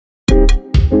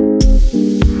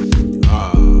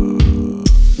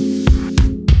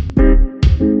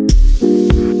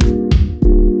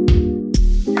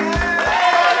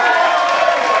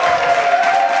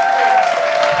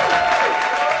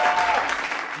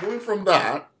moving from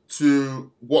that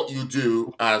to what you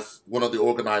do as one of the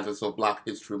organizers of Black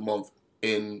History Month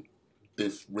in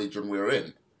this region we're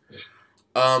in.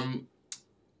 Um,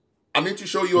 I need to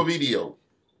show you a video,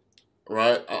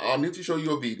 right? I need to show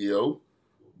you a video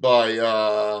by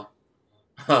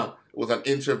it was an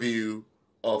interview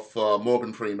of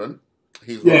Morgan Freeman.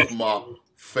 He's one of Yes. my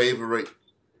favorite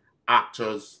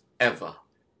actors ever,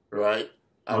 right?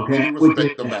 I really Okay. Which is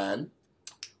respect the man,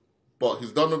 but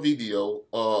he's done a video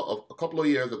a couple of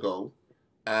years ago.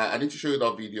 I need to show you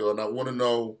that video, and I want to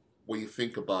know what you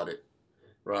think about it,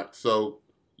 right? So,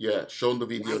 yeah, show him the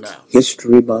video now.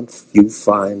 History Month you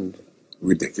find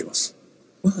ridiculous.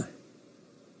 Why?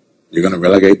 You're going to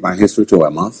relegate my history to a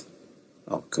month?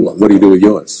 Oh, come on. What do you do with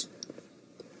yours?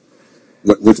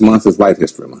 Which month is White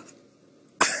History Month?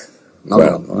 No,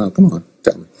 Well, no, come on,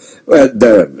 tell me. well,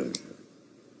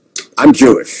 I'm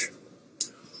Jewish.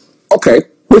 Okay,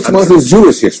 which I'm month sure. is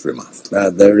Jewish History Month?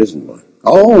 There isn't one.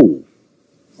 Oh,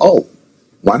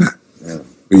 why not? Yeah.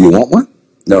 Do you want one?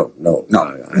 No. No,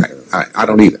 I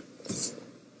don't either.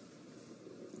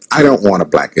 I don't want a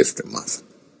Black History Month.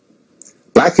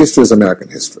 Black history is American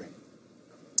history.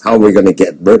 How are we going to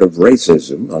get rid of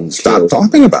racism Stop until...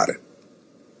 talking about it.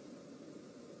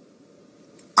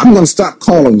 I'm going to stop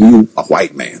calling you a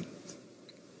white man.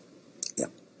 Yeah.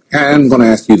 And I'm going to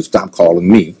ask you to stop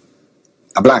calling me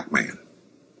a black man.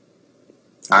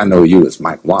 I know you as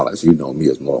Mike Wallace. You know me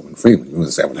as Morgan Freeman. You're going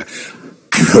to say, well,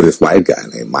 I know this white guy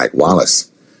named Mike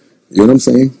Wallace. You know what I'm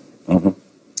saying? Uh-huh.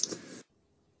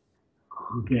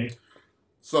 okay.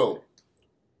 So,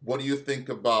 what do you think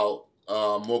about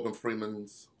Morgan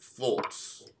Freeman's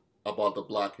thoughts about the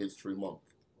Black History Month?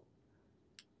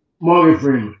 Morgan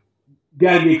Freeman.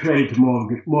 Gotta give credit to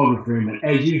Morgan Freeman.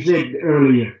 As you said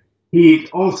earlier, he's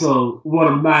also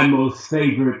one of my most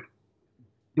favorite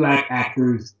black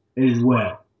actors as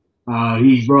well.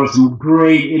 He's brought some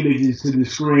great images to the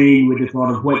screen with the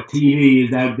thought of what TV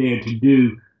is out there to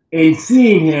do. And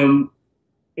seeing him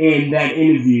in that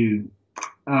interview,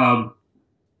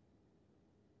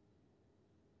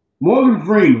 Morgan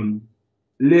Freeman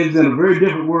lives in a very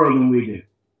different world than we do.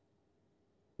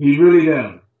 He really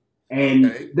does. And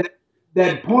Okay.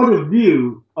 that point of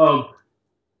view of,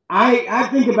 I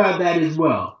think about that as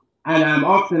well. And I'm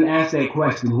often asked that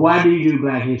question, why do you do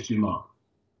Black History Month?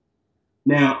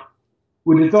 Now,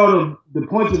 with the thought of the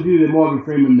points of view that Morgan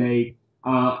Freeman made,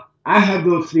 I have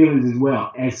those feelings as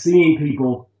well, as seeing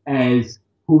people as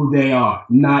who they are,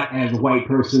 not as a white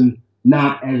person,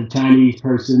 not as a Chinese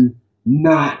person,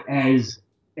 not as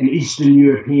an Eastern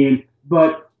European,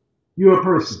 but you're a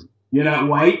person. You're not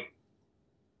white.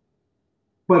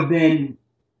 But then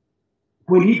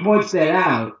when he points that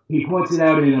out, he points it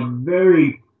out in a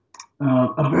very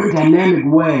dynamic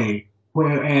way,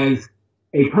 whereas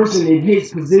a person in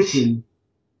his position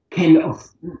can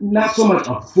not so much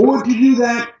afford to do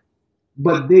that,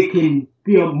 but they can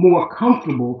feel more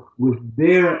comfortable with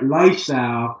their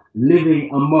lifestyle living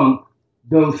among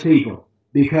those people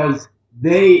because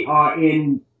they are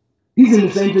he's in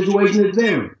the same situation as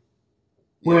they're in.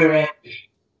 Whereas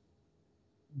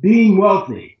being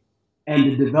wealthy and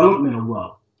the development of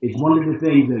wealth is one of the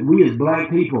things that we as black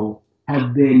people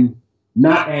have been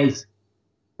not as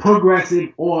progressive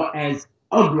or as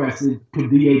aggressive to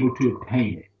be able to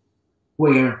obtain it.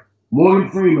 Where Morgan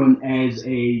Freeman, as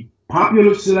a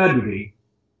popular celebrity,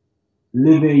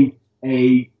 living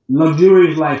a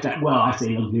luxurious lifestyle, well, I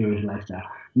say luxurious lifestyle,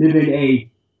 living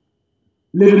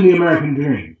the American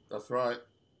dream. That's right.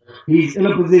 He's in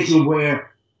a position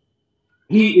where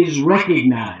he is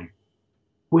recognized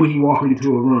when he walks into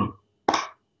a room.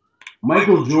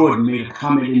 Michael Jordan made a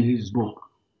comment in his book.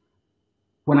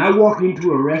 When I walk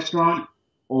into a restaurant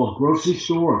or a grocery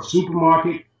store or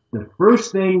supermarket, the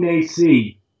first thing they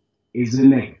see is a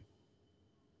nigga.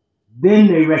 Then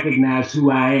they recognize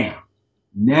who I am.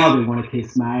 Now they want to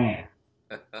kiss my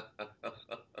ass.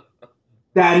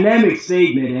 Dynamic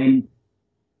statement,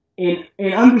 and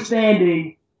in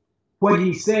understanding what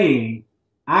he's saying,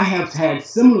 I have had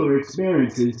similar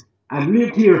experiences. I've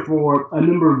lived here for a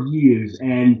number of years,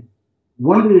 and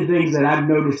one of the things that I've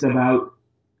noticed about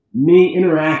me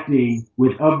interacting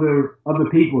with other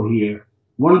people here,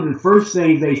 one of the first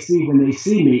things they see when they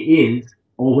see me is,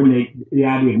 or when the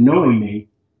idea of knowing me,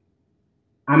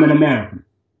 I'm an American.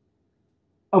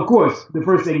 Of course, the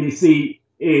first thing they see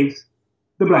is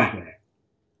the black man.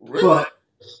 Really? But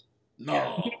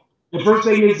No. the first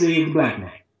thing they see is the black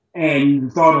man. And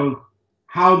the thought of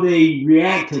how they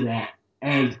react to that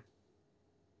as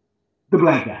the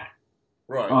black guy.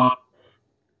 Right.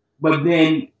 But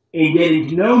then in getting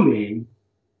to know me,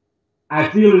 I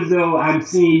feel as though I'm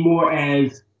seen more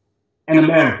as an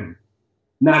American.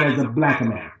 not as a black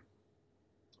American.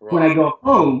 Right. When I go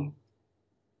home,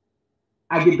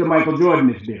 I get the Michael Jordan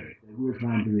experience that we're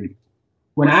trying to reach.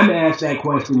 When I'm asked that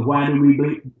question, why do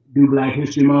we do Black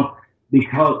History Month?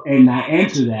 Because, and I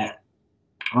answer that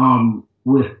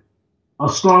with a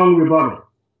strong rebuttal.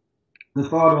 The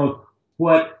thought of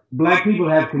what Black people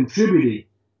have contributed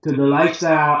to the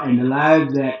lifestyle and the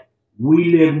lives that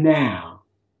we live now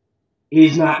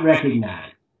is not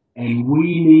recognized. And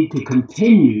we need to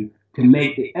continue to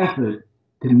make the effort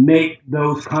to make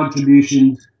those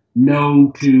contributions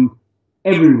known to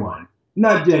everyone,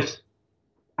 not just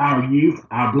our youth,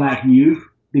 our Black youth,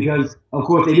 because of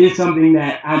course it is something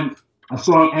that I'm a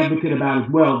strong advocate about as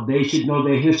well. They should know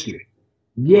their history.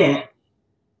 Yet,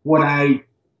 what I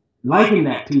liken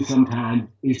that to sometimes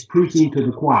is preaching to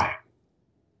the choir.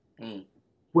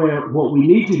 Where what we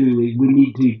need to do is we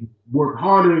need to work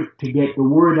harder to get the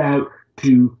word out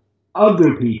to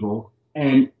other people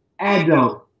and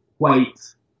adult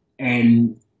whites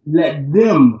and let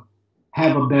them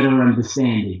have a better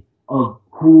understanding of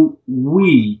who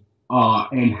we are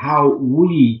and how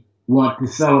we want to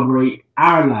celebrate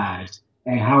our lives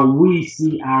and how we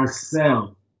see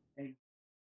ourselves